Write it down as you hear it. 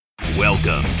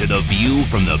Welcome to the View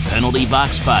from the Penalty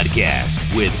Box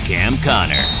podcast with Cam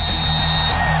Connor.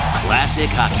 Classic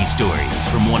hockey stories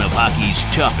from one of hockey's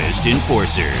toughest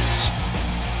enforcers.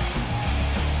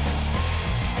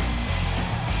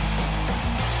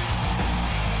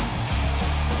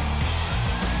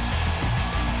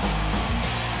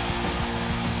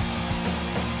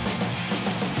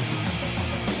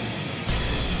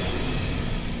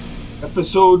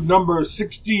 Episode number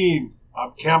 16.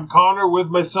 I'm Cam Connor with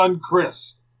my son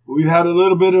Chris. We had a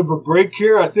little bit of a break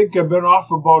here. I think I've been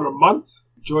off about a month.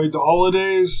 Enjoyed the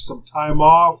holidays, some time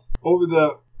off. Over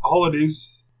the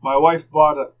holidays, my wife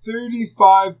bought a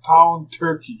 35-pound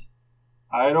turkey.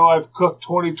 I know I've cooked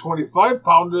 25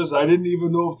 pounders. I didn't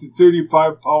even know if the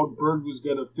 35-pound bird was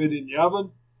going to fit in the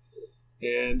oven.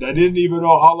 And I didn't even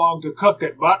know how long to cook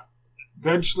it, but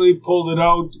eventually pulled it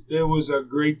out. It was a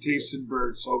great tasting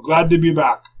bird. So glad to be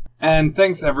back. And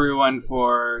thanks everyone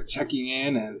for checking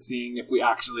in and seeing if we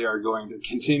actually are going to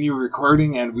continue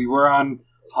recording. And we were on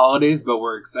holidays, but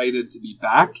we're excited to be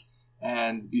back.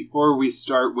 And before we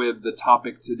start with the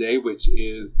topic today, which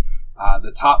is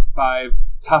the top 5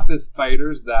 toughest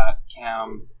fighters that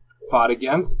Cam fought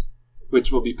against,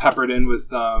 which will be peppered in with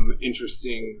some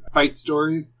interesting fight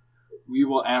stories, we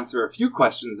will answer a few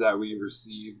questions that we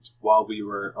received while we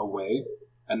were away.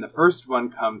 And the first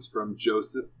one comes from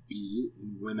Joseph B.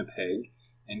 in Winnipeg,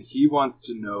 and he wants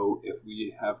to know if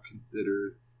we have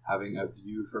considered having a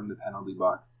View from the Penalty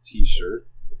Box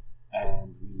t-shirt.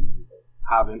 And we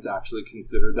haven't actually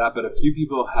considered that, but a few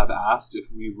people have asked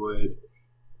if we would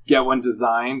get one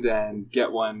designed and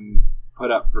get one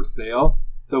put up for sale.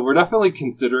 So we're definitely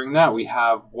considering that. We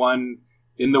have one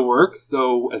in the works,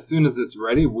 so as soon as it's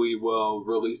ready, we will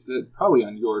release it probably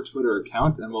on your Twitter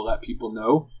account, and we'll let people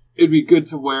know. It'd be good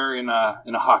to wear in a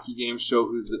hockey game, show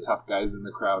who's the tough guys in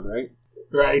the crowd, right?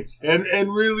 Right.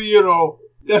 And really,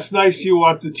 that's nice you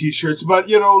want the t-shirts, but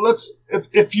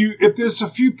if there's a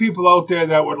few people out there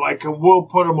that would like them, we'll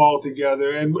put them all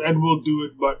together and we'll do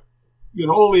it, but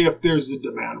only if there's a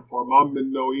demand for them. I'm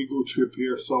in no ego trip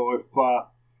here, so if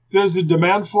there's a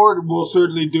demand for it, we'll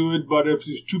certainly do it, but if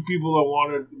there's 2 people that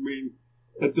want it,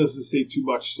 that doesn't say too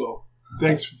much, so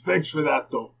thanks for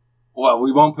that though. Well,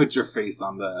 we won't put your face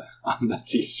on the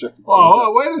t-shirt.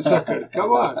 Oh, wait a second.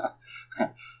 Come on.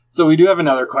 So we do have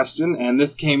another question, and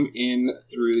this came in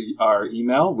through our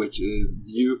email, which is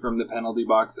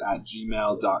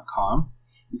viewfromthepenaltybox@gmail.com.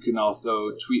 You can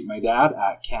also tweet my dad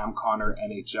at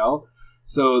CamConnorNHL.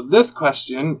 So this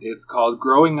question, it's called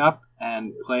Growing Up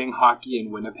and Playing Hockey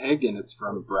in Winnipeg, and it's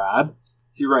from Brad.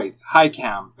 He writes, "Hi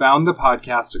Cam, found the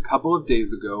podcast a couple of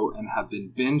days ago and have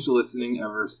been binge listening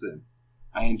ever since.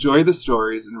 I enjoy the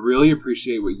stories and really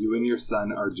appreciate what you and your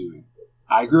son are doing.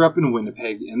 I grew up in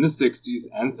Winnipeg in the 60s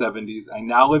and 70s. I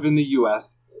now live in the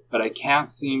US, but I can't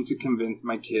seem to convince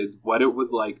my kids what it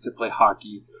was like to play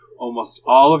hockey almost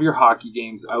all of your hockey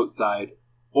games outside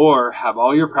or have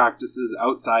all your practices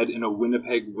outside in a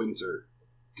Winnipeg winter.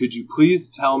 Could you please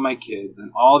tell my kids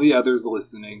and all the others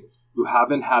listening who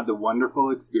haven't had the wonderful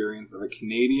experience of a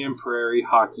Canadian prairie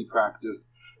hockey practice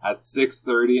at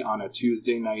 6:30 on a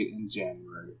Tuesday night in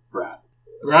January? Brad,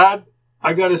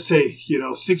 I gotta say,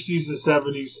 60s and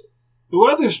 70s, the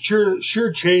weather's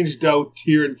sure changed out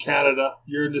here in Canada,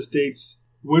 here in the States.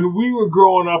 When we were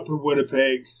growing up in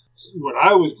Winnipeg, when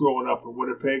I was growing up in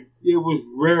Winnipeg, it was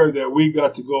rare that we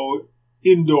got to go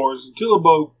indoors until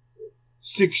about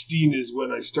 16 is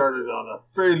when I started on a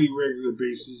fairly regular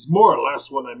basis, more or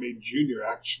less when I made junior,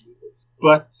 actually.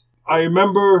 But I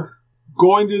remember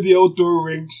going to the outdoor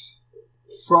rinks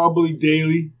probably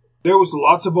daily. There was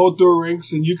lots of outdoor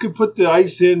rinks, and you could put the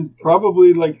ice in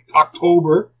probably like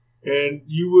October, and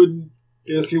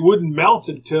it wouldn't melt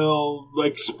until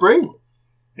like spring.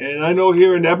 And I know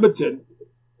here in Edmonton,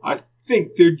 I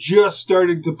think they're just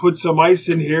starting to put some ice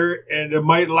in here, and it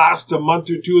might last a month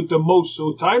or 2 at the most.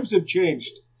 So times have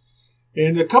changed.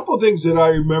 And a couple of things that I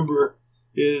remember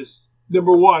is,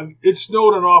 number one, it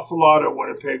snowed an awful lot in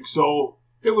Winnipeg, so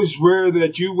it was rare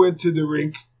that you went to the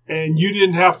rink and you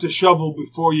didn't have to shovel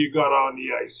before you got on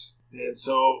the ice. And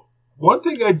so one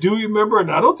thing I do remember,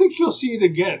 and I don't think you'll see it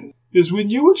again, is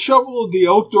when you would shovel the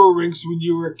outdoor rinks when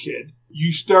you were a kid,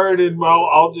 you started,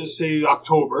 I'll just say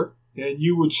October, and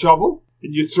you would shovel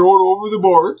and you throw it over the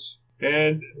boards.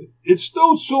 And it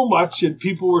snowed so much and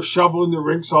people were shoveling the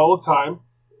rinks all the time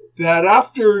that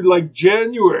after like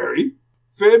January,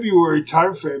 February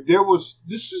timeframe,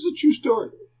 this is a true story.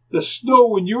 The snow,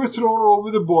 when you were throwing it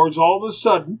over the boards, all of a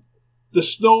sudden, the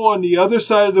snow on the other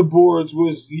side of the boards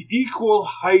was the equal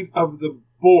height of the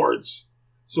boards.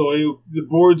 So the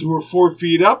boards were 4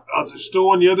 feet up. The snow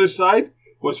on the other side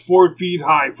was 4 feet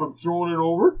high from throwing it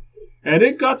over. And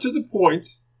it got to the point,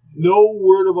 no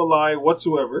word of a lie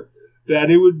whatsoever,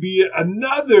 that it would be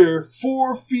another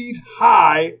 4 feet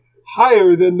high,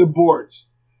 higher than the boards.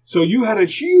 So you had a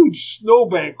huge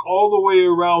snowbank all the way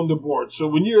around the board. So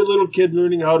when you're a little kid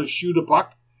learning how to shoot a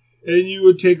puck, and you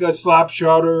would take a slap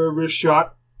shot or a wrist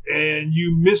shot, and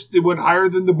you missed, it went higher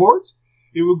than the boards,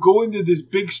 it would go into this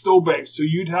big snowbank. So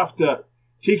you'd have to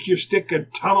take your stick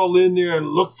and tunnel in there and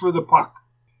look for the puck.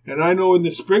 And I know in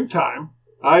the springtime,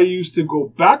 I used to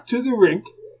go back to the rink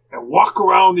and walk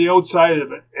around the outside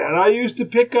of it. And I used to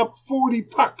pick up 40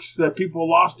 pucks that people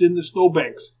lost in the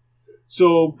snowbanks.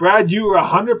 So, Brad, you were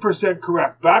 100%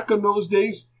 correct. Back in those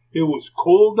days, it was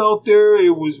cold out there.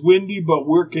 It was windy, but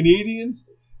we're Canadians.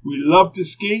 We love to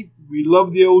skate. We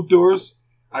love the outdoors.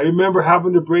 I remember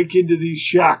having to break into these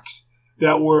shacks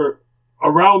that were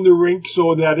around the rink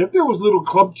so that if there was little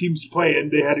club teams playing,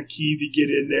 they had a key to get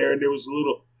in there, and there was a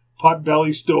little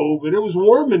pot-belly stove, and it was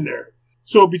warm in there.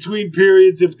 So between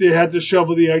periods, if they had to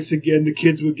shovel the ice again, the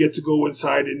kids would get to go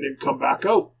inside and then come back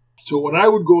out. So when I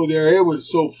would go there, it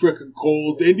was so frickin'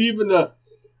 cold, and even the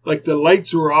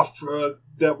lights were off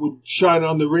that would shine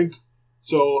on the rink.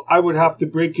 So I would have to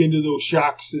break into those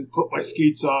shacks and put my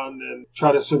skates on and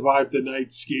try to survive the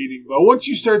night skating. But once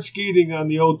you start skating on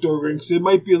the outdoor rinks, it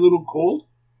might be a little cold,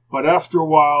 but after a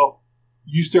while,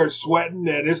 you start sweating,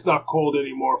 and it's not cold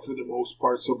anymore for the most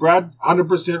part. So, Brad,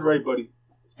 100% right, buddy.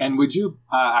 And would you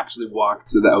actually walk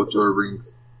to the outdoor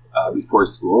rinks before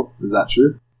school? Is that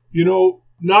true? You know,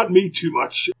 not me too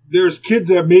much. There's kids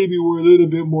that maybe were a little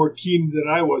bit more keen than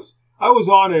I was. I was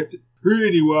on it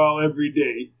pretty well every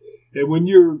day. And when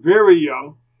you're very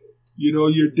young, you know,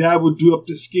 your dad would do up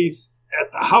the skates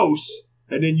at the house,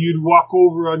 and then you'd walk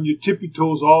over on your tippy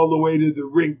toes all the way to the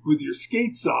rink with your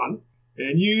skates on.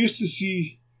 And you used to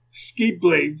see skate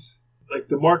blades, like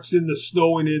the marks in the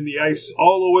snow and in the ice,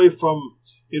 all the way from,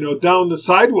 you know, down the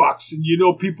sidewalks. And, you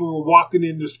know, people were walking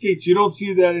in their skates. You don't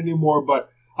see that anymore, but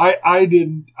I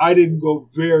didn't go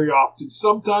very often.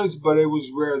 Sometimes, but it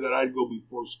was rare that I'd go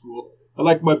before school. I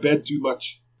like my bed too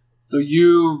much. So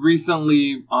you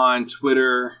recently on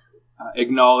Twitter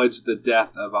acknowledged the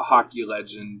death of a hockey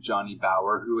legend, Johnny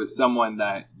Bower, who is someone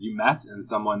that you met and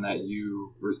someone that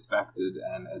you respected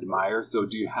and admire. So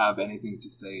do you have anything to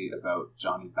say about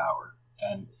Johnny Bower?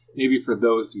 And maybe for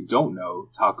those who don't know,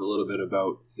 talk a little bit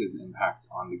about his impact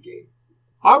on the game.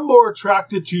 I'm more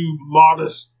attracted to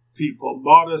modest people,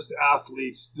 modest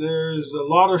athletes. There's a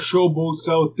lot of showboats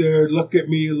out there. Look at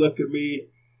me, look at me.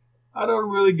 I don't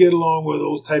really get along with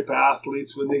those type of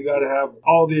athletes when they got to have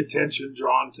all the attention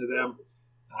drawn to them.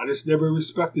 I just never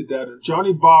respected that. And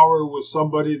Johnny Bower was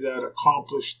somebody that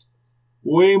accomplished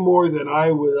way more than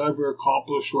I would ever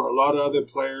accomplish, or a lot of other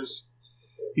players.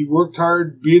 He worked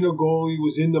hard being a goalie,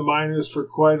 was in the minors for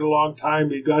quite a long time.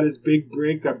 He got his big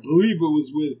break. I believe it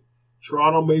was with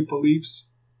Toronto Maple Leafs.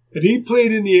 And he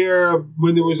played in the era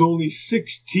when there was only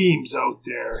 6 teams out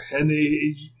there. And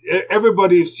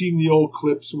everybody has seen the old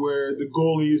clips where the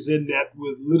goalie is in net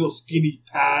with little skinny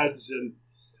pads and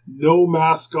no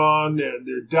mask on, and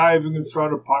they're diving in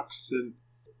front of pucks. And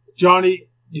Johnny,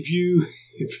 if you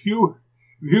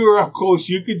were up close,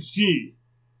 you could see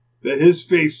that his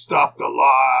face stopped a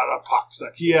lot of pucks.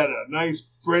 Like, he had a nice,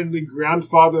 friendly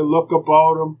grandfather look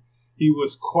about him. He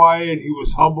was quiet. He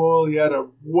was humble. He had a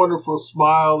wonderful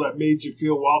smile that made you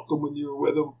feel welcome when you were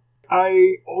with him.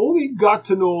 I only got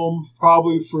to know him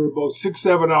probably for about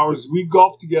 6-7 hours. We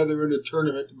golfed together in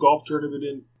a golf tournament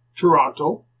in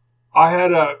Toronto. I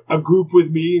had a group with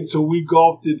me, and so we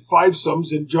golfed in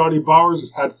fivesomes, and Johnny Bowers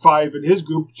had 5 in his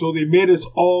group, so they made us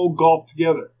all golf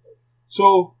together.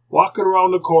 So, walking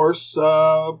around the course,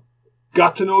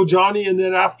 got to know Johnny, and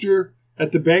then after,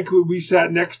 at the banquet, we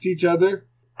sat next to each other.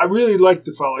 I really liked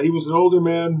the fella. He was an older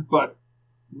man, but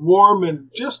warm and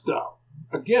just, a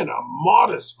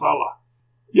modest fella.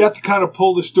 You have to kind of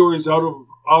pull the stories out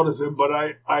of him, but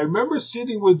I remember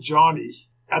sitting with Johnny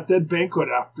at that banquet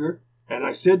after, and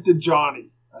I said to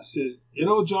Johnny, I said, you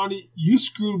know, Johnny, you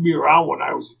screwed me around when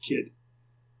I was a kid.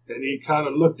 And he kind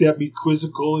of looked at me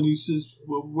quizzical, and he says,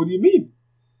 well, what do you mean?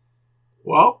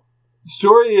 Well, the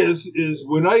story is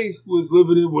when I was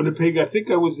living in Winnipeg, I think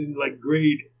I was in like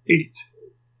grade 8.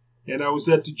 And I was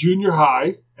at the junior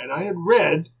high, and I had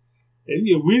read, and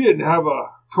you know, we didn't have a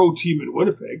pro team in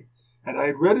Winnipeg, and I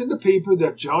had read in the paper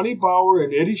that Johnny Bower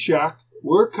and Eddie Shack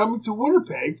were coming to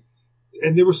Winnipeg,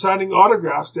 and they were signing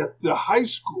autographs at the high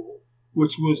school,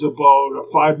 which was about a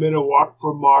 5-minute walk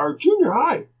from our junior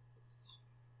high.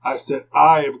 I said,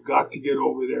 I have got to get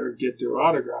over there and get their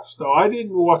autographs. Now, I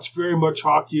didn't watch very much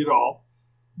hockey at all,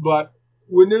 but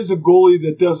when there's a goalie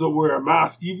that doesn't wear a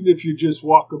mask, even if you're just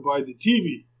walking by the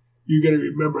TV, you're going to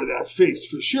remember that face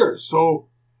for sure. So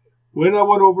when I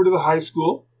went over to the high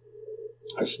school,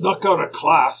 I snuck out of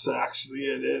class, actually,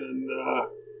 and I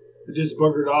just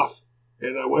buggered off.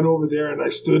 And I went over there and I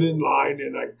stood in line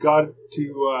and I got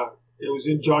to, it was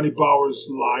in Johnny Bauer's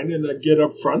line, and I get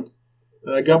up front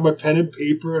and I got my pen and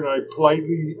paper and I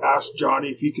politely asked Johnny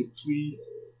if he could please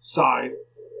sign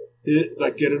it,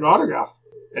 like get an autograph.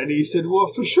 And he said, well,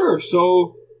 for sure.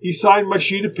 So he signed my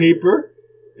sheet of paper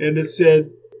and it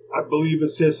said, I believe it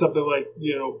says something like,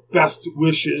 best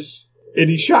wishes,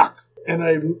 Eddie Shack. And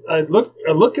I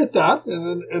look at that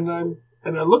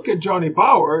and I look at Johnny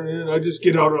Bauer and I just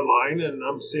get out of line and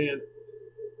I'm saying,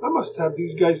 I must have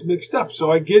these guys mixed up.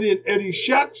 So I get in Eddie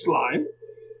Shack's line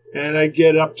and I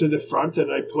get up to the front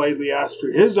and I politely ask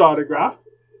for his autograph.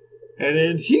 And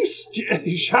then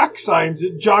Eddie Shack signs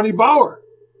it, Johnny Bauer.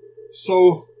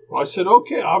 So I said,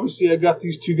 okay, obviously I got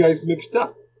these two guys mixed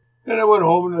up. And I went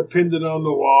home and I pinned it on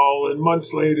the wall. And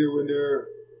months later when they're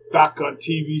back on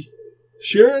TV,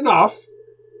 sure enough,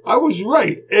 I was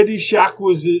right. Eddie Shack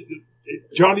was,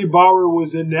 Johnny Bauer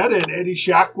was in net and Eddie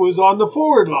Shack was on the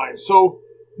forward line. So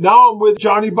now I'm with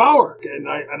Johnny Bauer. And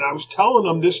I was telling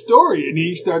him this story and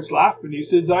he starts laughing. He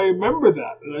says, I remember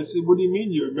that. And I said, what do you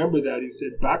mean you remember that? He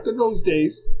said, back in those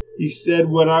days, he said,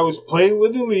 when I was playing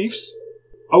with the Leafs,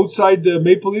 outside the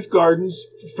Maple Leaf Gardens,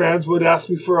 fans would ask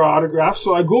me for an autograph.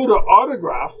 So I go to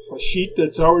autograph a sheet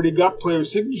that's already got player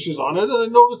signatures on it, and I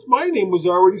noticed my name was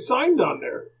already signed on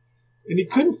there. And he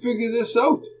couldn't figure this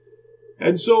out.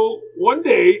 And so one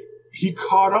day he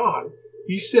caught on.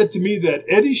 He said to me that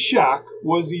Eddie Shack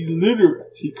was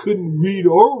illiterate. He couldn't read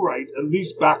or write, at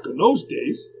least back in those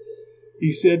days.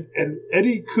 He said, and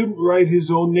Eddie couldn't write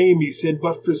his own name. He said,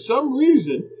 but for some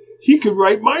reason, he could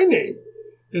write my name.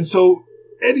 And so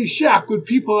Eddie Shack, when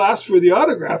people asked for the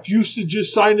autograph, used to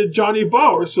just sign it Johnny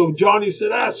Bauer. So Johnny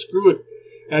said, screw it.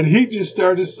 And he just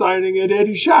started signing it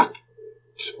Eddie Shack.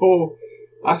 So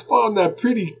I found that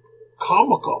pretty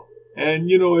comical.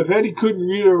 And, if Eddie couldn't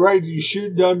read or write, he sure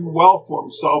done well for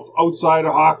himself outside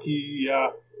of hockey.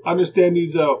 I understand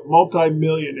he's a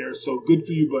multi-millionaire, so good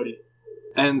for you, buddy.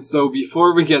 And so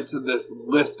before we get to this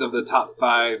list of the top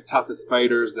 5 toughest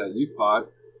fighters that you fought,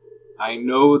 I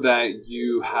know that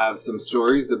you have some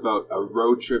stories about a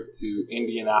road trip to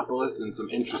Indianapolis and some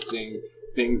interesting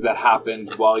things that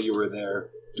happened while you were there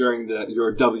during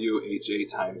your WHA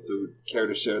time. So care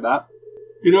to share that?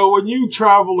 When you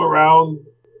travel around,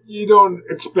 you don't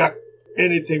expect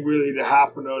anything really to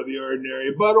happen out of the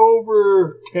ordinary. But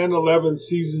over 10, 11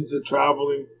 seasons of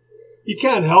traveling, you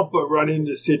can't help but run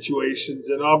into situations.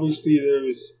 And obviously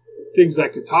there's things I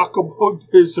could talk about.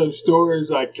 There's some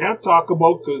stories I can't talk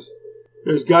about because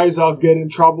there's guys I'll get in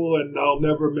trouble and I'll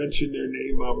never mention their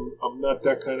name. I'm not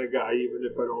that kind of guy. Even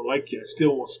if I don't like you, I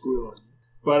still won't squeal on you.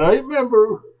 But I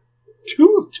remember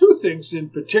two things in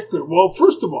particular. Well,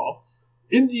 first of all,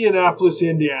 Indianapolis,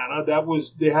 Indiana.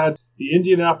 They had the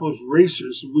Indianapolis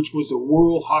Racers, which was a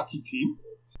world hockey team.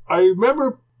 I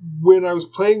remember when I was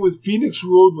playing with Phoenix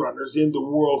Roadrunners in the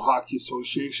World Hockey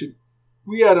Association,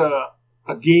 we had a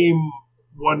game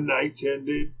one night and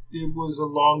it was a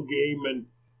long game. And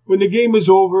when the game is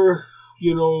over,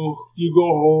 you go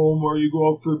home or you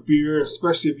go out for beer,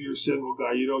 especially if you're a single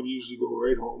guy. You don't usually go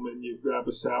right home and you grab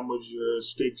a sandwich or a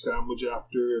steak sandwich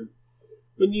after. And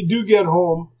when you do get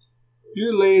home,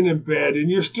 you're laying in bed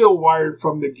and you're still wired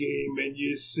from the game and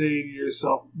you say to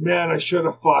yourself, man, I should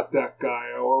have fought that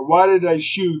guy. Or why did I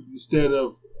shoot instead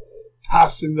of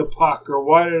passing the puck? Or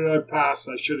why did I pass?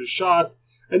 I should have shot.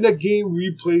 And that game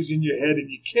replays in your head and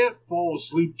you can't fall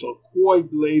asleep till quite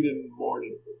late in the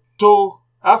morning. So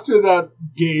after that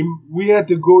game, we had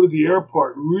to go to the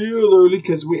airport real early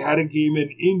because we had a game in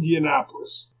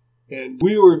Indianapolis. And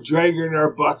we were dragging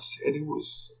our butts and it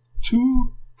was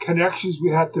 2 connections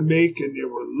we had to make and they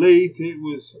were late. It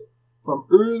was from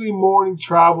early morning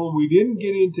travel. We didn't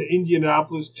get into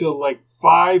Indianapolis till like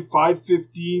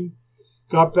 5:15.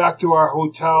 Got back to our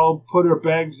hotel, put our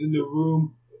bags in the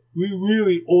room. We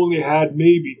really only had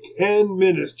maybe 10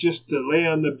 minutes just to lay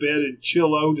on the bed and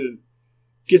chill out and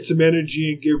get some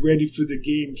energy and get ready for the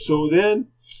game. So then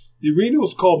the arena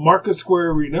was called Market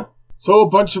Square Arena. So a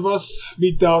bunch of us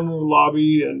meet down in the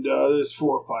lobby, and there's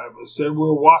 4 or 5 of us. And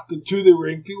we're walking to the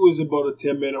rink. It was about a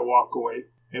 10-minute walk away.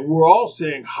 And we're all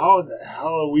saying, how the hell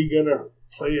are we going to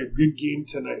play a good game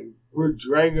tonight? We're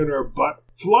dragging our butt.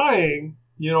 Flying,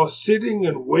 sitting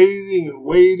and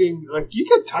waiting. Like, you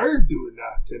get tired doing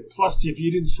that. And plus, if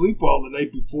you didn't sleep well the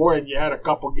night before and you had a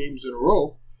couple games in a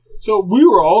row. So we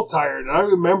were all tired. And I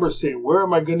remember saying, where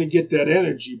am I going to get that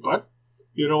energy? But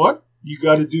you know what? You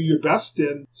got to do your best,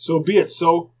 and so be it.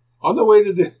 So on the way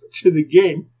to the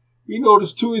game, we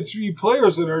noticed 2 or 3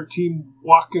 players on our team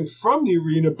walking from the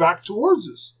arena back towards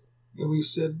us. And we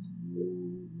said,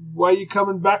 why are you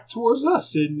coming back towards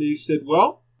us? And they said,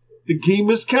 well, the game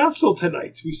is canceled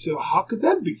tonight. We said, how could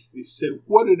that be? They said,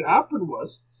 what had happened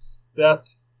was that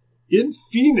in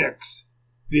Phoenix,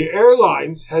 the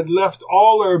airlines had left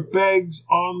all our bags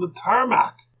on the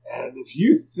tarmac. And if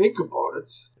you think about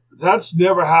it, that's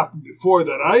never happened before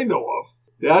that I know of.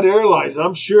 That airlines,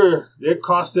 I'm sure it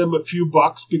cost them a few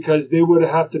bucks because they would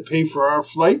have had to pay for our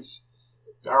flights,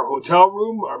 our hotel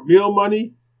room, our meal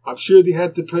money. I'm sure they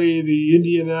had to pay the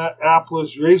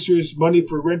Indianapolis Racers money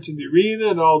for renting the arena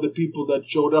and all the people that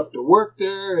showed up to work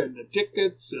there and the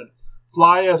tickets and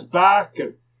fly us back.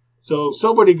 And so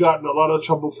somebody got in a lot of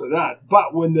trouble for that.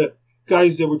 But when the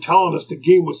guys that were telling us the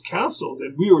game was canceled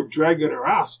and we were dragging our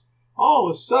ass, all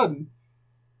of a sudden,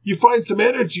 you find some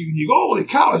energy and you go, holy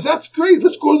cow, that's great.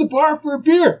 Let's go to the bar for a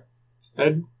beer.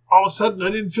 And all of a sudden, I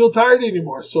didn't feel tired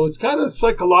anymore. So it's kind of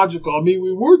psychological. I mean,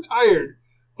 we were tired,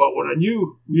 but when I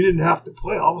knew we didn't have to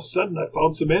play, all of a sudden I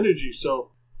found some energy. So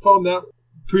I found that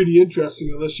pretty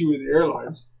interesting, unless you were the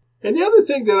airlines. And the other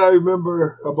thing that I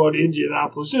remember about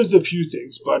Indianapolis, there's a few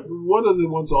things, but one of the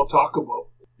ones I'll talk about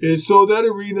is, so that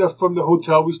arena from the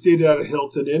hotel, we stayed at a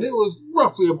Hilton, and it was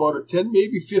roughly about a 10,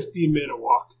 maybe 15-minute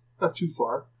walk. Not too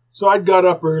far. So I got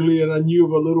up early and I knew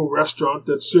of a little restaurant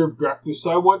that served breakfast. So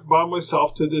I went by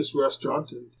myself to this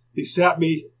restaurant and they sat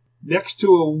me next to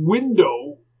a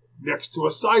window, next to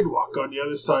a sidewalk on the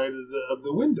other side of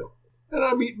the window. And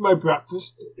I'm eating my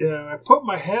breakfast and I put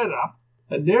my head up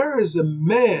and there is a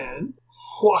man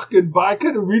walking by. I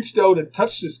could have reached out and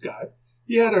touched this guy.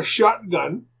 He had a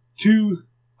shotgun to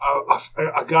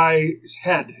a guy's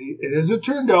head. And as it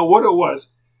turned out, what it was,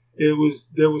 there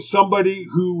was somebody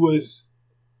who was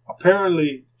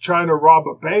apparently trying to rob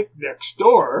a bank next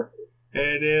door,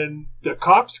 and then the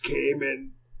cops came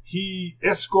and he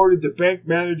escorted the bank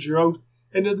manager out,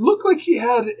 and it looked like he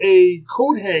had a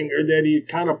coat hanger that he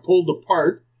kind of pulled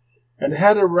apart and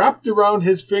had it wrapped around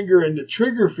his finger and the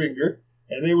trigger finger,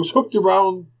 and it was hooked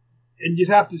around, and you'd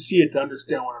have to see it to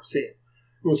understand what I'm saying.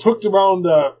 It was hooked around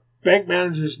the bank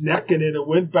manager's neck, and then it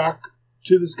went back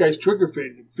to this guy's trigger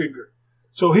finger.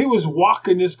 So he was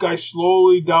walking this guy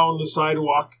slowly down the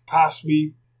sidewalk past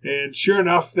me, and sure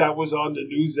enough, that was on the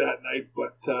news that night.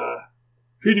 But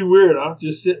pretty weird, huh?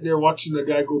 Just sitting there watching the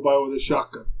guy go by with a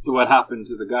shotgun. So what happened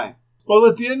to the guy? Well,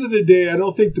 at the end of the day, I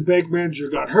don't think the bank manager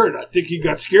got hurt. I think he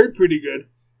got scared pretty good,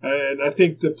 and I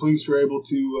think the police were able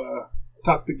to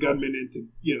talk the gunman into,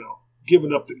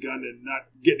 giving up the gun and not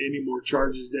getting any more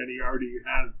charges than he already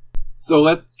has. So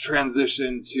let's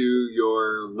transition to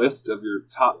your list of your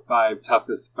top 5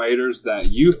 toughest fighters that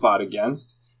you fought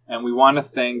against. And we want to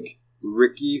thank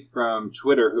Ricky from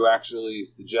Twitter, who actually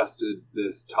suggested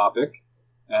this topic.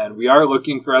 And we are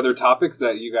looking for other topics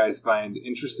that you guys find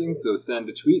interesting, so send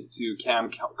a tweet to Cam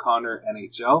Connor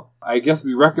NHL. I guess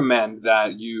we recommend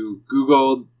that you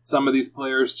Google some of these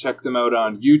players, check them out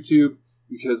on YouTube,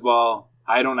 because while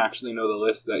I don't actually know the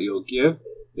list that you'll give,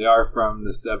 they are from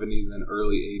the 70s and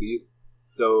early 80s,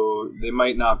 so they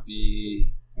might not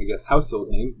be, I guess, household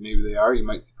names. Maybe they are. You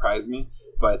might surprise me.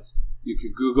 But you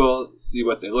could Google, see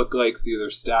what they look like, see their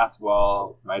stats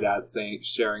while my dad's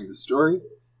sharing the story.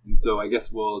 And so I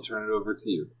guess we'll turn it over to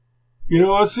you.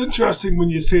 It's interesting when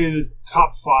you say the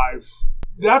top 5.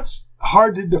 That's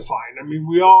hard to define. I mean,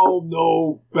 we all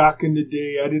know back in the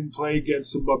day, I didn't play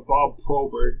against him, but Bob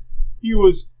Probert, he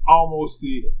was almost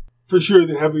for sure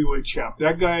the heavyweight champ.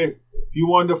 That guy, if he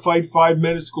wanted to fight 5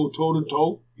 minutes, go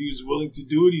toe-to-toe, he was willing to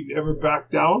do it. He never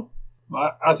backed down.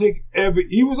 I think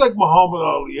he was like Muhammad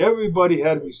Ali. Everybody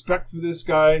had respect for this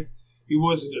guy. He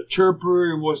wasn't a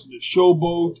chirper. He wasn't a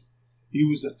showboat. He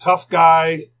was a tough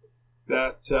guy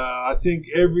that I think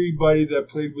everybody that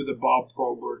played with the Bob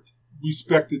Probert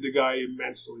respected the guy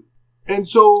immensely. And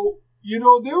so, there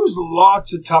was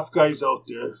lots of tough guys out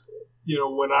there,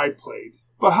 when I played.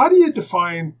 But how do you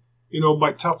define,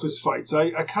 my toughest fights?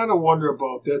 I kind of wonder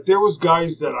about that. There was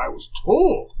guys that I was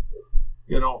told,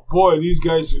 boy, these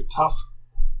guys are tough.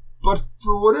 But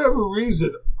for whatever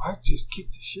reason, I just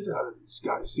kicked the shit out of these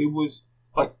guys. It was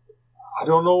like, I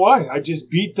don't know why. I just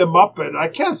beat them up, and I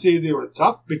can't say they were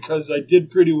tough because I did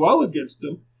pretty well against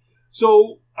them.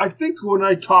 So I think when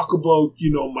I talk about,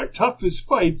 my toughest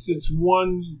fights, it's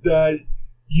one that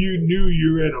you knew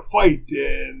you were in a fight,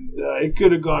 and it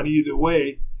could have gone either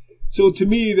way. So to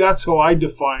me, that's how I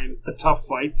define a tough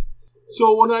fight.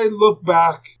 So when I look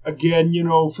back again,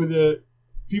 for the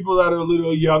people that are a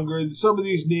little younger, some of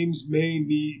these names may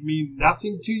mean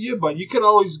nothing to you, but you can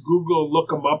always Google, look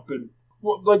them up. And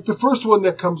like the first one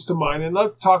that comes to mind, and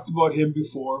I've talked about him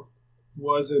before,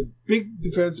 was a big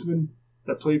defenseman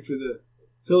that played for the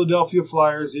Philadelphia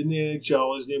Flyers in the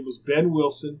NHL. His name was Ben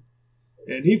Wilson.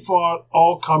 And he fought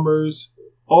all comers,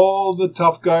 all the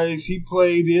tough guys. He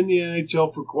played in the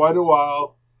NHL for quite a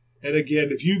while. And again,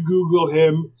 if you Google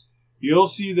him, you'll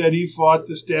see that he fought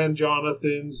the Stan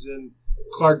Jonathans and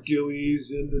Clark Gillies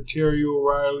and the Terry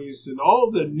O'Reillys and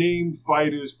all the named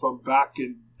fighters from back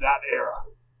in that era.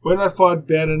 When I fought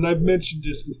Ben, and I've mentioned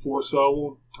this before, so I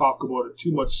won't talk about it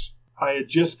too much. I had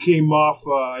just came off,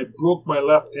 I broke my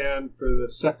left hand for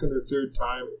the second or third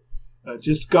time. I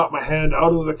just got my hand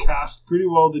out of the cast pretty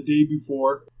well the day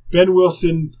before. Ben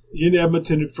Wilson in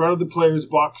Edmonton in front of the players'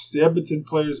 box, the Edmonton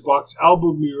players' box,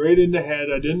 elbowed me right in the head.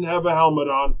 I didn't have a helmet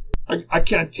on. I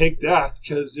can't take that,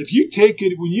 because if you take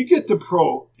it, when you get to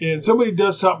pro and somebody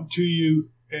does something to you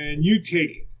and you take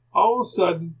it, all of a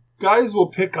sudden, guys will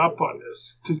pick up on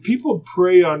this, because people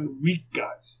prey on weak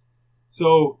guys.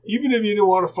 So even if you don't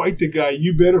want to fight the guy,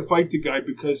 you better fight the guy,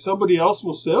 because somebody else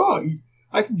will say, oh,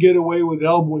 I can get away with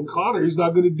elbowing Connor. He's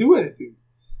not going to do anything.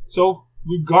 So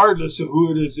regardless of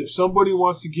who it is, if somebody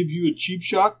wants to give you a cheap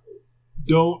shot,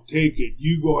 don't take it.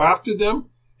 You go after them,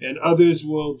 and others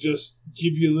will just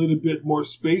give you a little bit more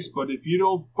space. But if you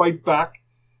don't fight back,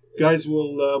 guys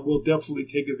will definitely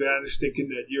take advantage, thinking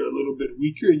that you're a little bit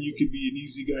weaker and you can be an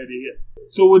easy guy to hit.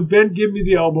 So when Ben gave me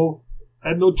the elbow, I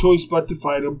had no choice but to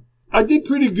fight him. I did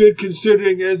pretty good,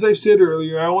 considering, as I said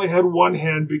earlier, I only had one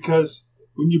hand, because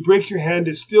when you break your hand,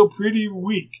 it's still pretty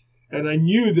weak. And I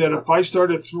knew that if I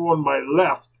started throwing my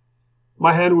left,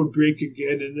 my hand would break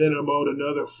again, and then I'm out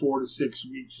another 4 to 6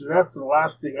 weeks. So that's the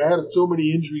last thing. I had so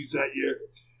many injuries that year.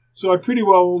 So I pretty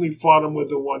well only fought him with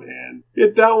the one hand.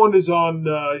 That one is on,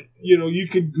 you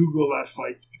can Google that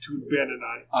fight between Ben and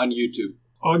I. On YouTube.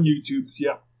 On YouTube,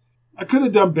 yeah. I could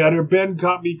have done better. Ben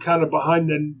got me kind of behind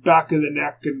the back of the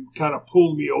neck and kind of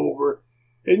pulled me over.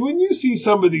 And when you see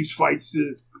some of these fights,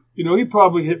 he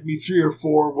probably hit me 3 or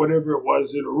 4, whatever it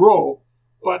was, in a row.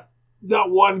 But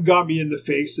that one got me in the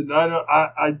face, and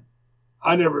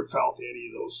I never felt any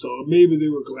of those. So maybe they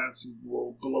were glancing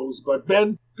blows. But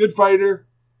Ben, good fighter,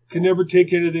 can never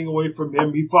take anything away from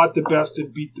him. He fought the best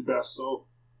and beat the best.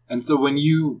 And so when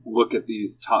you look at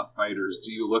these top fighters,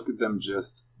 do you look at them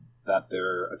just that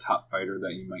they're a top fighter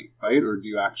that you might fight, or do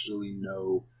you actually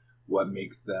know what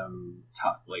makes them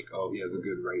tough? Like, oh, he has a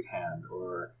good right hand,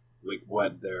 or like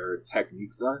what their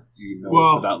techniques are? Do you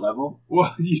know to that level?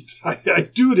 Well, I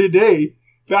do today.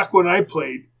 Back when I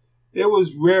played, it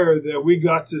was rare that we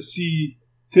got to see.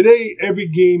 Today, every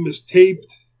game is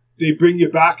taped. They bring you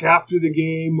back after the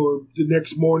game, or the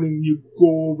next morning you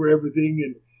go over everything,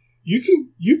 and you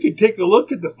can take a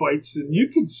look at the fights, and you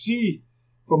can see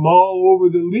from all over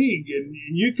the league, and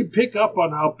you can pick up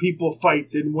on how people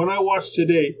fight. And when I watched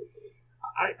today,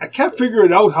 I can't figure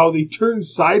it out how they turn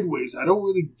sideways. I don't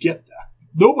really get that.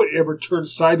 Nobody ever turned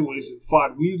sideways and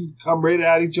fought. We come right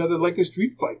at each other like a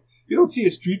street fight. You don't see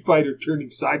a street fighter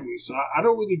turning sideways, so I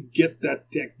don't really get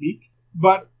that technique.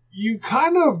 But you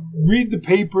kind of read the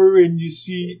paper and you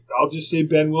see, I'll just say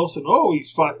Ben Wilson, oh,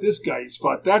 he's fought this guy, he's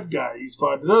fought that guy, he's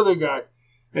fought another guy.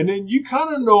 And then you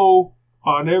kind of know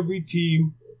on every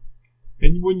team,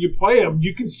 and when you play them,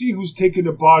 you can see who's taking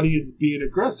the body and being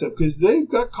aggressive, because they've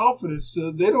got confidence.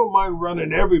 So they don't mind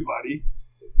running everybody.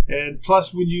 And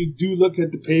plus, when you do look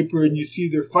at the paper and you see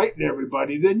they're fighting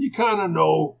everybody, then you kind of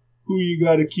know who you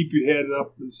got to keep your head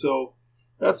up. And so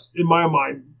that's, in my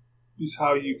mind, is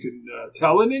how you can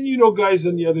tell. And then you know guys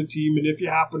on the other team, and if you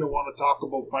happen to want to talk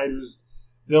about fighters,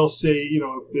 they'll say,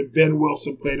 if Ben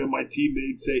Wilson played on my team,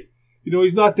 they'd say,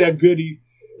 he's not that good.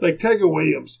 Like Tiger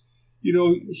Williams.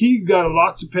 He got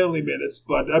lots of penalty minutes,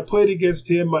 but I played against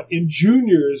him in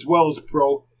junior as well as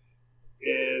pro,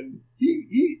 and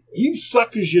he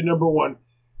suckers you, number one.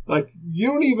 Like, you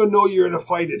don't even know you're in a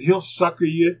fight, and he'll sucker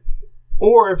you.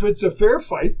 Or if it's a fair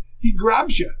fight, he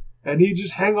grabs you, and he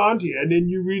just hang on to you. And then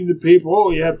you read in the paper,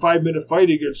 oh, he had 5-minute fight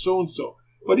against so-and-so.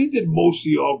 But he did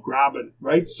mostly all grabbing,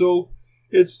 right? So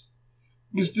it's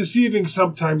deceiving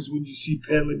sometimes when you see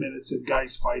penalty minutes and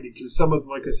guys fighting, because some of them,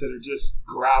 like I said, are just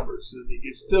grabbers, and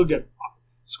they still get,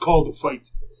 it's called a fight.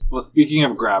 Well, speaking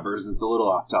of grabbers, it's a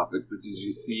little off topic, but did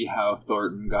you see how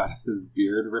Thornton got his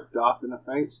beard ripped off in a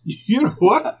fight? You know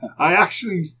what? I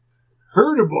actually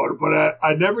heard about it, but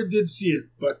I never did see it.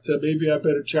 But maybe I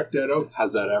better check that out.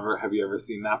 Have you ever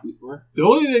seen that before? The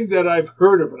only thing that I've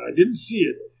heard of it, I didn't see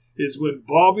it, is when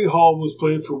Bobby Hull was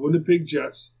playing for Winnipeg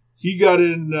Jets. He got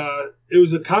in, it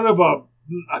was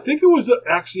I think it was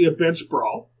actually a bench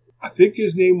brawl. I think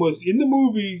his name was, in the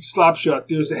movie Slapshot,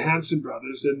 there's the Hansen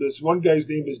brothers, and this one guy's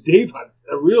name is Dave Hansen.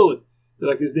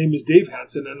 His name is Dave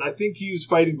Hansen, and I think he was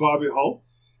fighting Bobby Hull.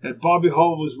 and Bobby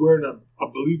Hull was wearing I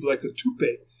believe, like a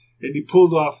toupee, and he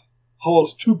pulled off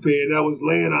Hull's toupee, and I was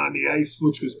laying on the ice,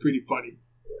 which was pretty funny.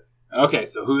 Okay,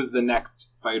 so who's the next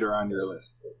fighter on your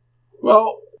list?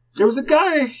 Well, there was a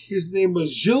guy, his name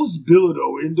was Gilles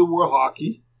Bilodeau, into World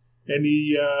Hockey, and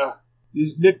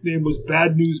his nickname was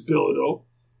Bad News Bilodeau,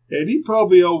 and he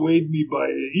probably outweighed me by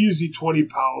an easy 20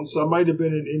 pounds, so I might have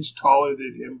been an inch taller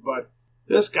than him, but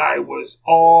this guy was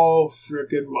all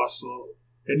freaking muscle,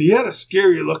 and he had a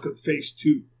scary looking face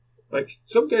too. Like,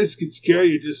 some guys could scare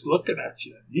you just looking at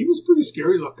you. He was pretty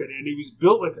scary looking, and he was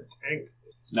built like a tank.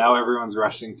 Now everyone's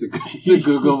rushing to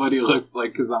Google what he looks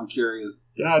like because I'm curious.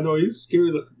 Yeah, no, he's a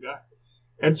scary looking guy.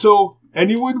 And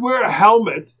he would wear a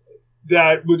helmet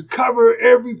that would cover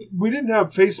we didn't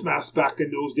have face masks back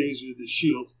in those days with the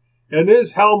shields. And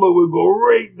his helmet would go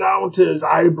right down to his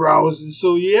eyebrows. And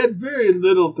so he had very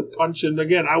little to punch. And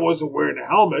again, I wasn't wearing a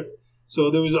helmet.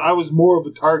 So I was more of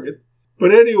a target.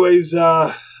 But anyways,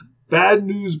 Bad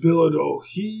News Bilodeau,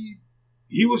 he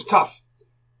was tough.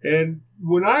 And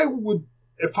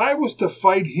if I was to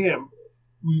fight him,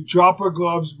 we drop our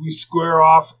gloves, we square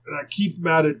off, and I keep him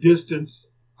at a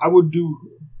distance, I would do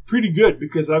pretty good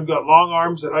because I've got long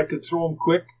arms and I could throw him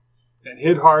quick and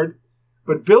hit hard.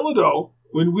 But Bilodeau,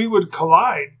 when we would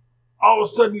collide, all of a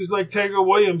sudden he's like Tiger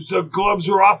Williams, the gloves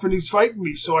are off and he's fighting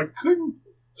me. So I couldn't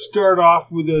start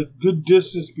off with a good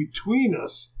distance between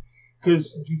us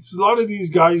because a lot of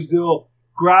these guys, they'll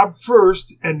grab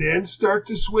first and then start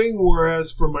to swing,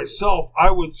 whereas for myself,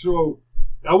 I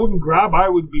wouldn't grab, I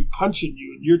would be punching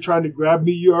you. And you're trying to grab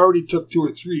me, you already took 2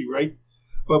 or 3, right?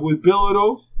 But with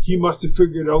Bilodeau, he must have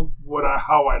figured out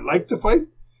how I like to fight.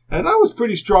 And I was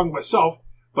pretty strong myself.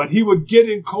 But he would get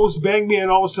in close, bang me, and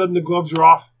all of a sudden the gloves are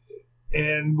off.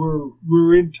 And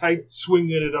we're in tight,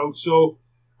 swinging it out. So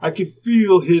I could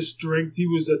feel his strength. He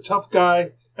was a tough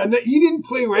guy. And he didn't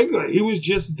play regular. He was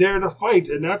just there to fight.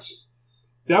 And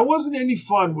that wasn't any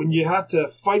fun when you had to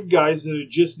fight guys that are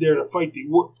just there to fight. They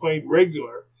weren't playing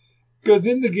regular. Because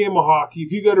in the game of hockey,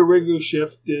 if you got a regular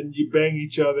shift and you bang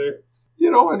each other,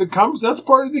 and that's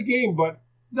part of the game, but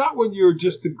not when you're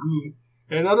just a goon.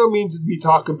 And I don't mean to be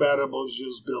talking bad about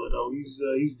Gilles Bilodeau.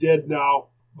 He's dead now,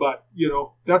 but,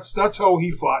 that's how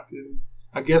he fought. And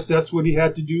I guess that's what he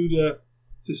had to do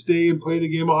to stay and play the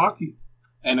game of hockey.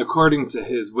 And according to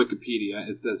his Wikipedia,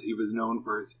 it says he was known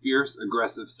for his fierce,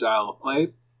 aggressive style of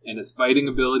play and his fighting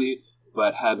ability,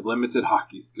 but had limited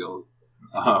hockey skills.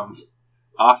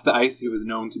 Off the ice, he was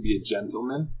known to be a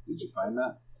gentleman. Did you find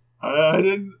that? I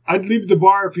didn't. I'd leave the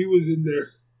bar if he was in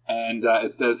there. And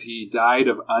it says he died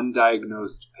of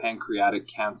undiagnosed pancreatic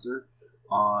cancer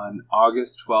on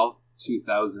August 12th,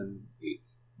 2008.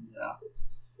 Yeah.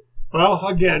 Well,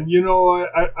 again,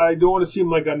 I don't want to seem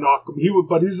like I knock him.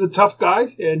 But he's a tough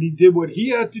guy, and he did what he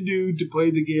had to do to play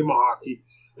the game of hockey.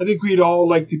 I think we'd all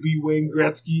like to be Wayne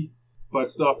Gretzky, but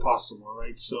it's not possible,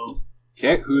 right? So.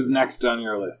 Okay, who's next on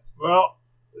your list? Well,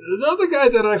 another guy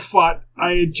that I fought,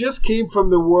 I just came from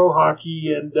the World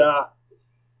Hockey, and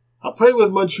I played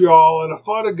with Montreal, and I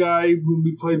fought a guy when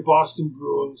we played Boston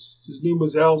Bruins. His name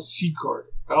was Al Secord.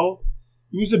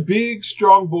 He was a big,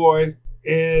 strong boy,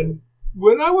 and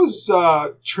when I was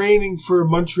training for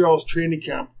Montreal's training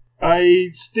camp, I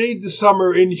stayed the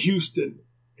summer in Houston,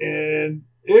 and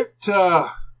it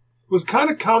was kind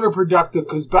of counterproductive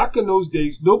because back in those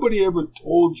days, nobody ever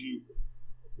told you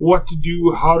what to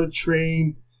do, how to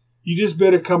train. You just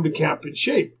better come to camp in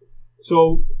shape.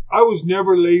 So I was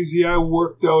never lazy. I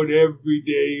worked out every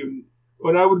day. And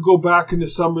when I would go back in the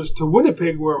summers to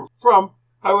Winnipeg, where I'm from,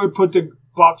 I would put the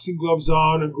boxing gloves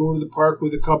on and go to the park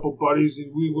with a couple buddies,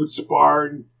 and we would spar.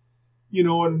 And,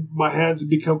 and my hands would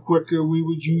become quicker. We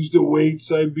would use the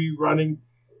weights. I'd be running.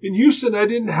 In Houston, I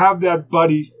didn't have that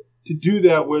buddy to do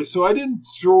that with, so I didn't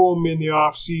throw them in the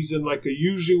off season like I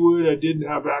usually would. I didn't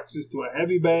have access to a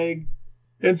heavy bag.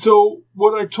 And so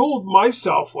what I told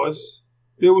myself was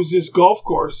there was this golf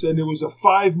course, and it was a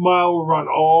 5-mile run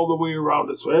all the way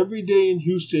around it. So every day in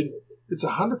Houston, it's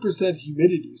 100%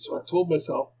 humidity. So I told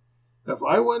myself, if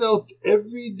I went out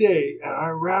every day and I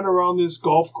ran around this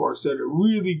golf course at a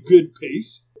really good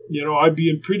pace, I'd be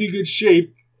in pretty good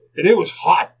shape. And it was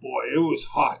hot, boy. It was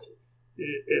hot.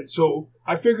 And so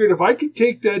I figured if I could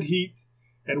take that heat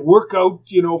and work out,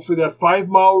 for that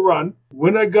 5-mile run,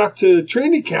 when I got to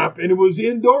training camp and it was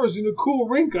indoors in a cool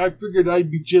rink, I figured I'd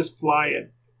be just flying.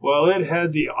 Well, it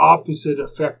had the opposite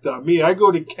effect on me. I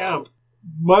go to camp,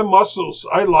 my muscles,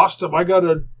 I lost them. I got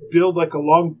to build like a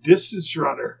long distance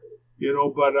runner,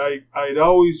 but I'd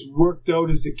always worked out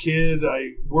as a kid.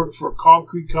 I worked for a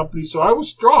concrete company, so I was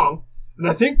strong. And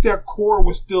I think that core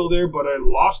was still there, but I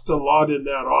lost a lot in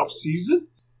that off season.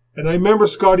 And I remember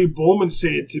Scotty Bowman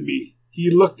saying to me, he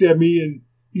looked at me and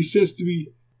he says to me,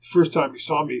 the first time he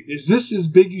saw me, "Is this as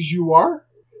big as you are?"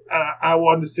 And I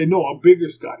wanted to say, "No, I'm bigger,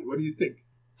 Scotty. What do you think?"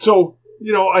 So,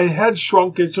 I had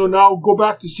shrunk, and so now go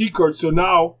back to Secord. So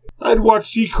now I'd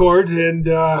watch Secord, and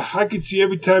I could see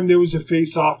every time there was a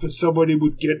face-off and somebody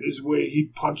would get in his way,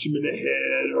 he'd punch him in the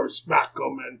head or smack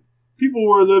him, and people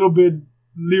were a little bit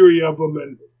leery of him,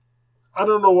 and I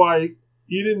don't know why.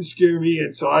 He didn't scare me,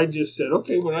 and so I just said,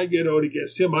 okay, when I get out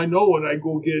against him, I know when I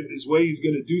go get in his way, he's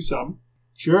going to do something.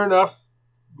 Sure enough,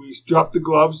 we dropped the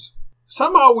gloves.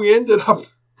 Somehow we ended up,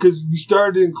 because we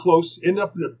started in close, ended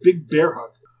up in a big bear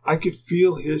hug. I could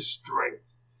feel his strength,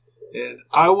 and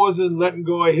I wasn't letting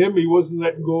go of him. He wasn't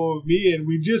letting go of me, and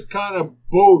we just kind of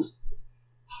both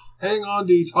hung on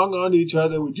to each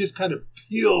other. We just kind of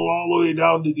peeled all the way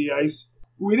down to the ice.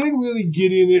 We didn't really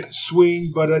get in it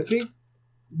swing, but I think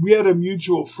we had a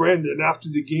mutual friend, and after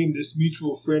the game, this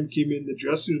mutual friend came in the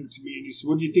dressing room to me, and he said,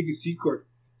 "What do you think of Secord?"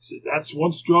 I said, "That's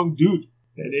one strong dude."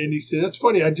 And then he said, "That's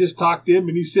funny, I just talked to him,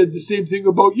 and he said the same thing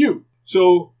about you."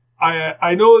 So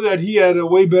I know that he had a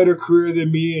way better career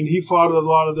than me, and he fought a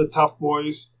lot of the tough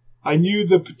boys. I knew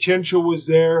the potential was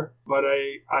there, but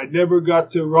I never got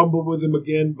to rumble with him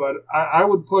again. But I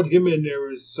would put him in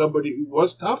there as somebody who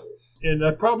was tough, and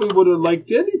I probably would have liked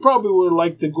it. He probably would have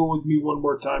liked to go with me one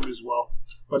more time as well.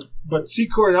 But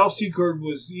Secord, Al Secord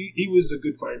he was a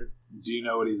good fighter. Do you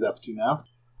know what he's up to now?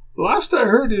 The last I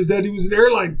heard is that he was an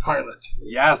airline pilot.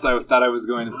 Yes, I thought I was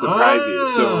going to surprise you.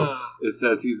 So it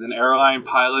says he's an airline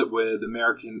pilot with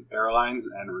American Airlines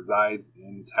and resides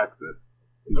in Texas.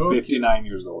 He's 59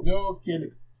 years old. No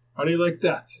kidding. How do you like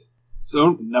that?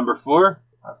 So, number 4.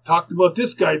 I've talked about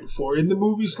this guy before. In the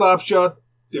movie Slapshot,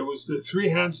 there was the three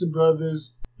Hanson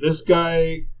brothers. This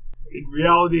guy, in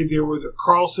reality, they were the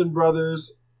Carlson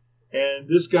brothers. And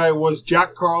this guy was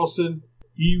Jack Carlson.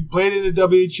 He played in the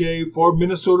WHA for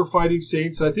Minnesota Fighting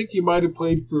Saints. I think he might have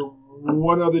played for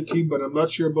one other team, but I'm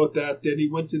not sure about that. Then he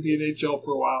went to the NHL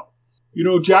for a while.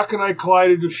 Jack and I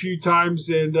collided a few times,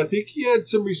 and I think he had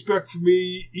some respect for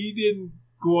me. He didn't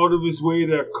go out of his way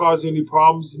to cause any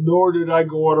problems, nor did I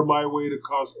go out of my way to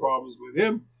cause problems with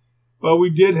him. But we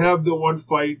did have the one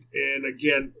fight, and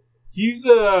again, he's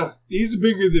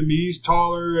bigger than me. He's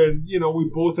taller, and,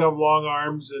 we both have long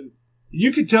arms, and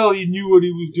you could tell he knew what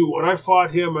he was doing. When I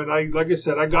fought him, and like I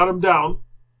said, I got him down,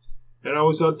 and I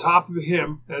was on top of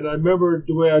him, and I remember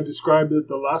the way I described it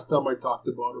the last time I talked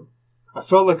about him. I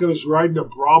felt like I was riding a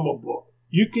Brahma bull.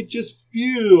 You could just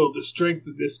feel the strength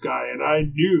of this guy, and I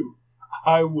knew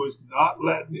I was not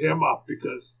letting him up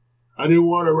because I didn't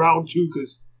want a round 2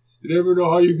 because you never know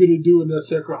how you're going to do in that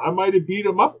second round. I might have beat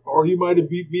him up, or he might have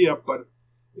beat me up, but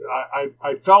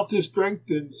I felt his strength,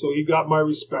 and so he got my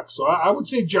respect. So I would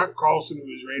say Jack Carlson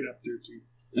was right up there, too.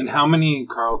 And how many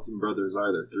Carlson brothers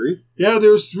are there? 3? Yeah,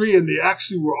 there's 3, and they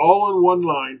actually were all on one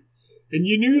line. And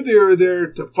you knew they were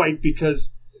there to fight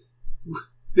because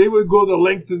they would go the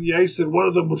length of the ice, and one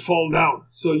of them would fall down.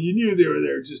 So you knew they were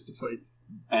there just to fight.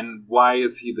 And why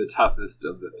is he the toughest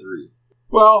of the 3?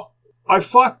 Well, I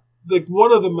fought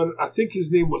one of them, and I think his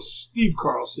name was Steve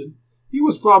Carlson. He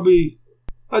was probably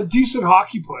a decent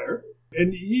hockey player,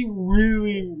 and he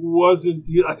really wasn't.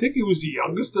 I think he was the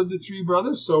youngest of the 3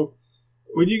 brothers. So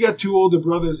when you got 2 older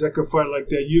brothers that can fight like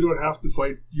that, you don't have to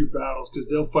fight your battles because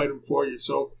they'll fight them for you.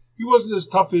 So he wasn't as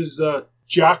tough as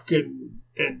Jack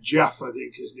and Jeff, I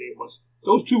think his name was.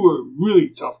 Those 2 were really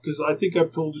tough because I think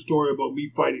I've told the story about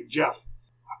me fighting Jeff.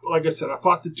 Like I said, I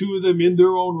fought the 2 of them in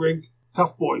their own rink.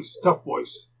 Tough boys.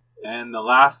 And the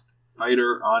last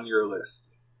fighter on your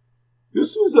list?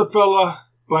 This was a fella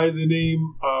by the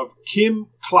name of Kim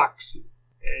Claxon.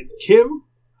 And Kim,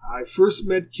 I first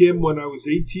met Kim when I was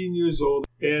 18 years old,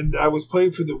 and I was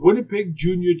playing for the Winnipeg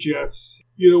Junior Jets.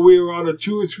 We were on a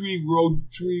 2 or 3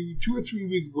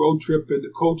 week road trip, and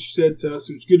the coach said to us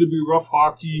it was going to be rough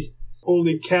hockey.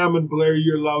 Only Cam and Blair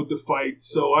you're allowed to fight.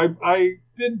 So I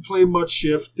didn't play much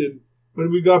shift, and when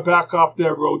we got back off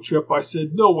that road trip, I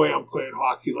said, no way I'm playing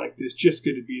hockey like this. Just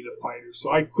going to be the fighter.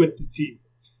 So I quit the team.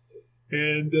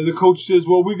 And the coach says,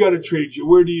 well, we got to trade you.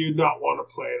 Where do you not want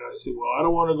to play? And I said, well, I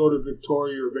don't want to go to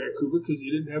Victoria or Vancouver because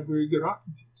you didn't have very good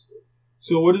hockey teams.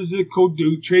 So what does the coach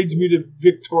do? Trades me to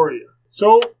Victoria.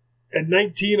 So at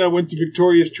 19, I went to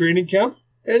Victoria's training camp.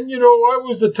 And, I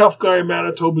was the tough guy in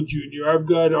Manitoba Junior. I've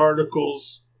got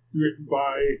articles written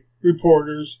by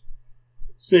reporters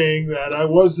saying that I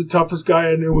was the toughest guy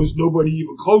and there was nobody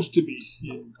even close to me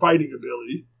in fighting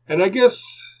ability. And I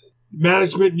guess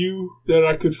management knew that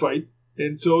I could fight.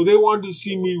 And so they wanted to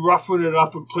see me roughing it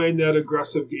up and playing that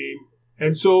aggressive game.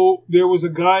 And so there was a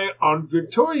guy on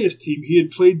Victoria's team. He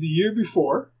had played the year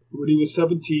before. when he was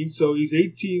 17. So he's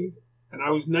 18 and I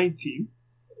was 19.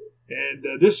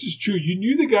 And this is true. You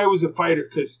knew the guy was a fighter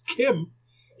because Kim,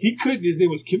 his name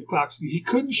was Kim Claxton. He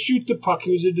couldn't shoot the puck.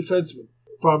 He was a defenseman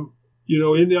from,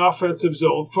 in the offensive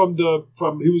zone.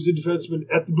 He was a defenseman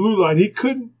at the blue line. He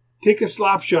couldn't take a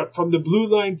slap shot from the blue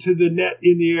line to the net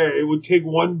in the air. It would take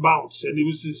one bounce. And it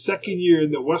was his second year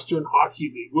in the Western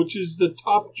Hockey League, which is the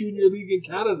top junior league in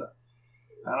Canada.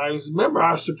 And I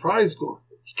was surprised going,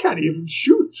 he can't even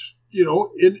shoot, in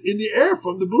the air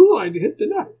from the blue line to hit the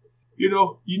net.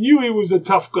 You knew he was a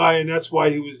tough guy, and that's why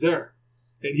he was there.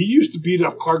 And he used to beat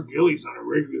up Clark Gillies on a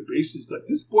regular basis. Like,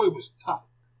 this boy was tough.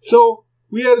 So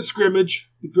we had a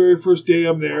scrimmage the very first day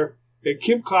I'm there, and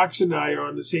Kim Claxton and I are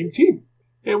on the same team.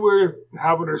 And we're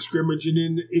having our scrimmage, and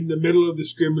in the middle of the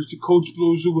scrimmage, the coach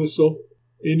blows the whistle,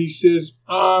 and he says,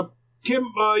 Kim,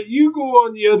 you go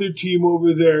on the other team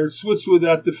over there, switch with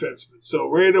that defenseman. So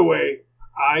right away,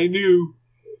 I knew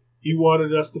he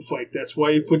wanted us to fight. That's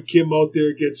why he put Kim out there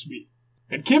against me.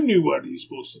 And Kim knew what he was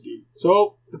supposed to do.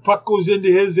 So the puck goes into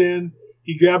his end.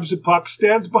 He grabs the puck,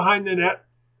 stands behind the net.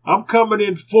 I'm coming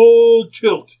in full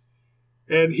tilt.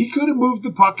 And he could have moved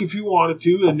the puck if he wanted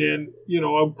to. And then,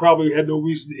 I probably had no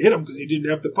reason to hit him because he didn't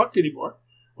have the puck anymore.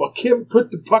 Well, Kim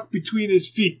put the puck between his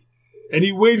feet. And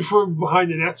he waited for him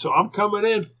behind the net. So I'm coming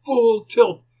in full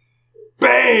tilt.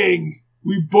 Bang!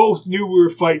 We both knew we were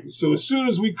fighting. So as soon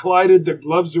as we collided, the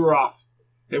gloves were off.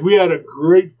 And we had a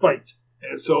great fight.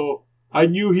 And so I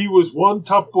knew he was one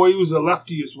tough boy. He was a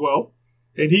lefty as well.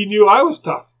 And he knew I was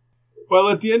tough. Well,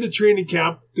 at the end of training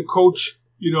camp, the coach,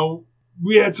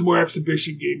 we had some more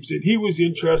exhibition games. And he was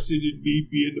interested in me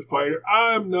being the fighter.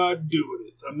 I'm not doing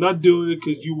it. I'm not doing it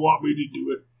because you want me to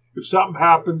do it. If something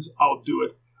happens, I'll do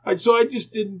it. So I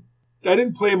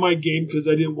didn't play my game because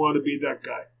I didn't want to be that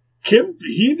guy. Kim,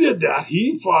 he did that.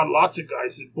 He fought lots of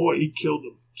guys, and boy, he killed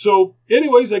them. So,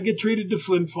 anyways, I get traded to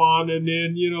Flin Flon, and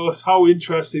then, how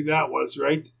interesting that was,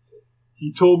 right?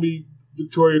 He told me,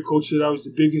 Victoria coach, that I was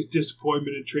the biggest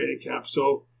disappointment in training camp.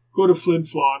 So, go to Flin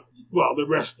Flon. Well, the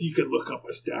rest, you can look up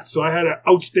my stats. So, I had an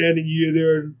outstanding year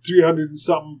there, and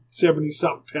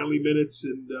 70-something penalty minutes,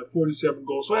 and 47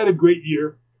 goals. So, I had a great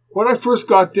year. When I first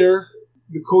got there,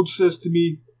 the coach says to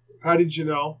me, Patty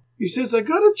Janelle, he says, I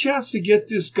got a chance to get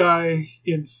this guy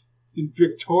in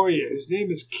Victoria. His name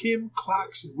is Kim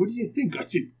Claxton. What do you think? I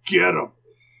said, get him.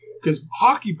 Because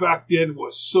hockey back then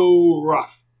was so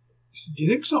rough. He said, you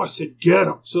think so? I said, get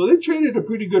him. So they traded a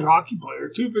pretty good hockey player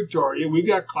to Victoria. We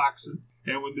got Claxton.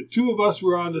 And when the two of us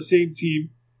were on the same team,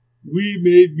 we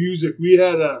made music. We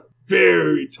had a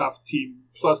very tough team.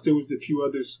 Plus, there was a few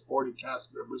other supporting cast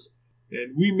members.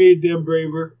 And we made them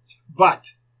braver. But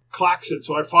Claxton,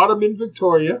 so I fought him in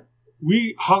Victoria.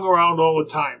 We hung around all the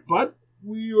time. But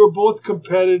we were both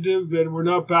competitive and we're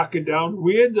not backing down.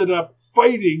 We ended up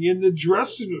fighting in the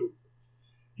dressing room.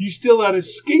 He still had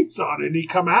his skates on and he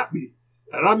come at me.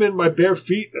 And I'm in my bare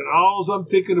feet and all I'm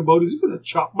thinking about is he's going to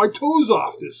chop my toes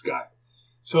off, this guy.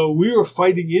 So we were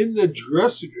fighting in the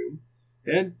dressing room.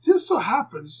 And just so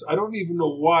happens, I don't even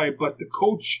know why, but the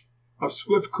coach of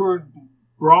Swift Current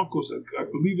Broncos, I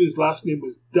believe his last name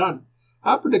was Dunn,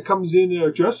 happened to comes in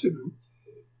our dressing room.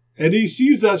 And he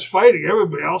sees us fighting.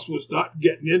 Everybody else was not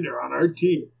getting in there on our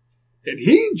team. And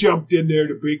he jumped in there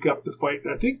to break up the fight.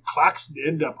 And I think Claxton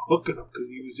ended up hooking him because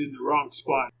he was in the wrong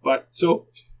spot. But so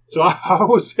I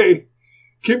would say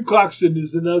Kim Claxton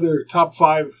is another top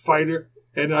 5 fighter.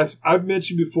 And I've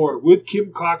mentioned before, with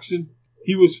Kim Claxton,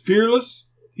 he was fearless.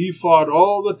 He fought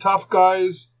all the tough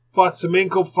guys. Fought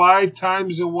Semenko 5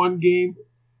 times in one game.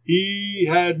 He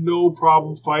had no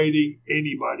problem fighting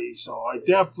anybody. So I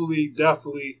definitely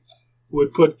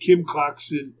would put Kim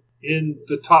Claxton in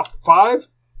the top 5.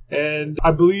 And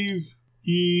I believe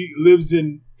he lives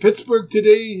in Pittsburgh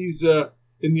today. He's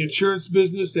in the insurance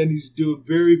business, and he's doing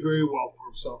very, very well for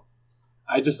himself.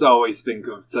 I just always think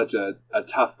of such a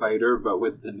tough fighter, but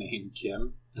with the name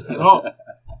Kim.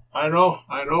 I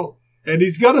know. And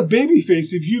he's got a baby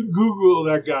face. If you Google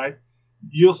that guy,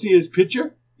 you'll see his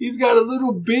picture. He's got a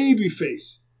little baby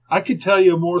face. I could tell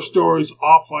you more stories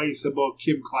off ice about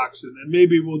Kim Claxton, and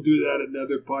maybe we'll do that in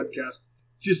another podcast.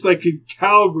 Just like in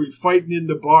Calgary, fighting in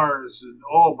the bars, and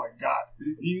oh my God,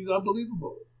 he's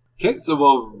unbelievable. Okay, so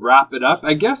we'll wrap it up.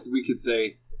 I guess we could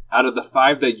say, out of the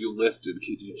 5 that you listed,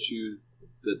 could you choose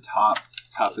the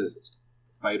toughest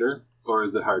fighter, or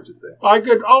is it hard to say?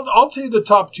 I'll tell you the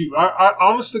top 2. I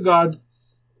honest to God,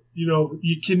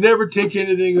 you can never take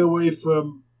anything away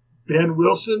from Ben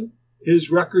Wilson.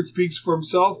 His record speaks for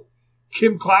himself.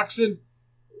 Kim Claxton,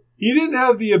 he didn't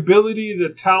have the ability, the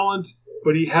talent,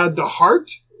 but he had the heart,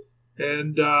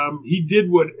 and he did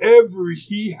whatever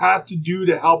he had to do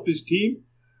to help his team.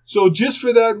 So just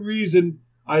for that reason,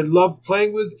 I loved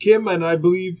playing with Kim, and I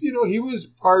believe, he was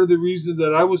part of the reason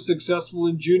that I was successful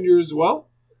in junior as well.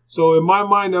 So in my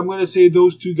mind, I'm going to say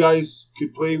those two guys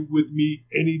could play with me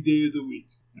any day of the week.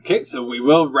 Okay, so we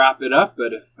will wrap it up,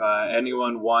 but if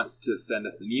anyone wants to send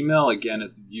us an email, again,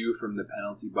 it's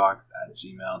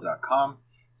viewfromthepenaltybox@gmail.com.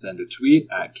 Send a tweet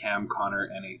at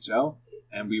CamConnorNHL,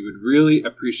 and we would really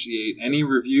appreciate any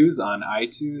reviews on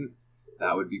iTunes.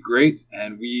 That would be great.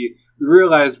 And we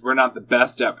realized we're not the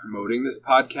best at promoting this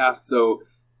podcast, so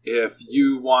if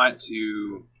you want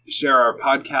to share our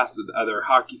podcast with other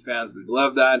hockey fans, we'd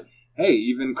love that. Hey,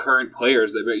 even current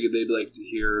players, I bet you they'd like to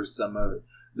hear some of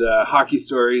the hockey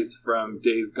stories from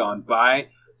days gone by.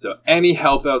 So any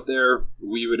help out there,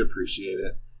 we would appreciate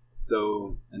it.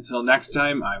 So until next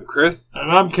time, I'm Chris.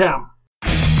 And I'm Cam.